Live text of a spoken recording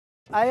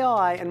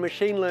AI and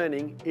machine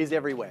learning is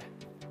everywhere.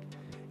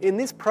 In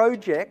this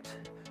project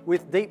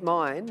with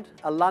DeepMind,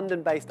 a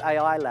London-based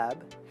AI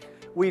lab,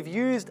 we've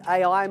used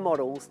AI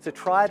models to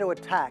try to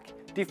attack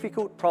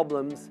difficult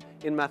problems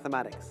in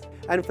mathematics.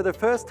 And for the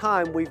first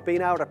time, we've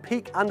been able to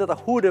peek under the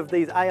hood of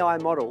these AI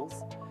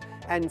models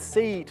and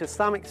see, to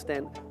some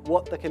extent,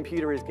 what the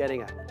computer is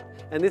getting at.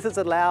 And this has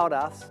allowed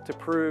us to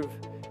prove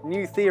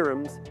new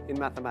theorems in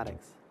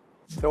mathematics.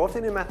 So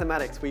often in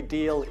mathematics, we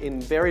deal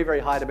in very, very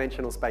high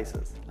dimensional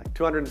spaces, like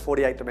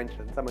 248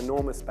 dimensions, some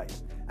enormous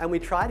space. And we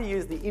try to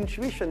use the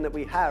intuition that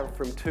we have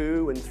from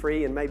 2 and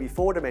 3 and maybe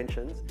 4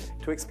 dimensions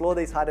to explore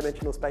these high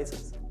dimensional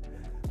spaces.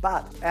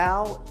 But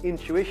our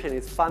intuition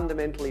is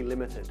fundamentally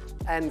limited.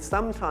 And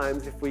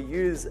sometimes if we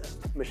use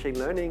machine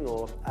learning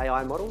or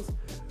AI models,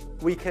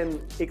 we can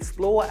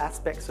explore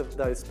aspects of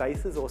those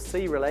spaces or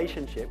see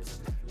relationships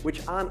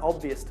which aren't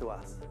obvious to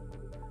us.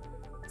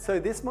 So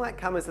this might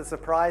come as a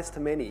surprise to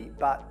many,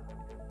 but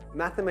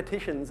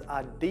mathematicians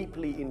are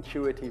deeply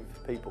intuitive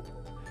people.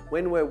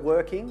 When we're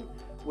working,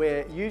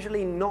 we're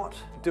usually not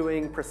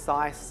doing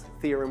precise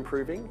theorem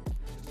proving.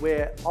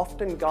 We're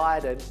often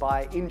guided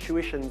by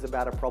intuitions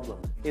about a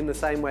problem, in the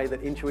same way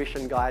that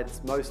intuition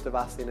guides most of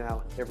us in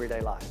our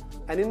everyday life.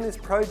 And in this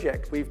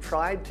project, we've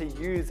tried to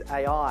use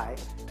AI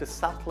to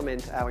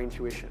supplement our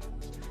intuition.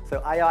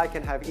 So AI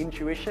can have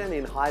intuition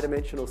in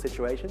high-dimensional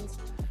situations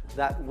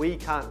that we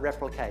can't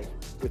replicate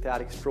without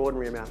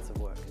extraordinary amounts of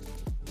work.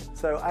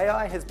 So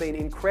AI has been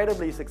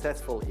incredibly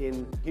successful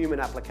in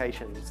human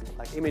applications,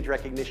 like image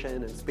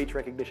recognition and speech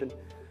recognition,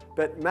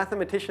 but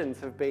mathematicians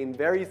have been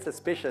very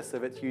suspicious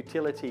of its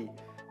utility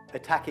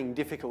attacking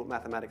difficult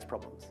mathematics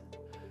problems.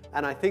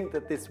 And I think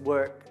that this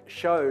work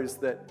shows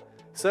that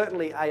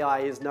certainly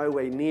AI is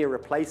nowhere near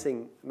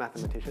replacing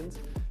mathematicians,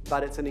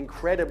 but it's an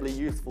incredibly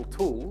useful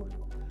tool,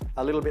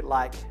 a little bit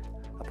like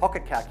a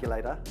pocket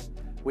calculator,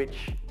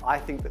 which I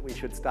think that we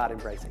should start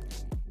embracing.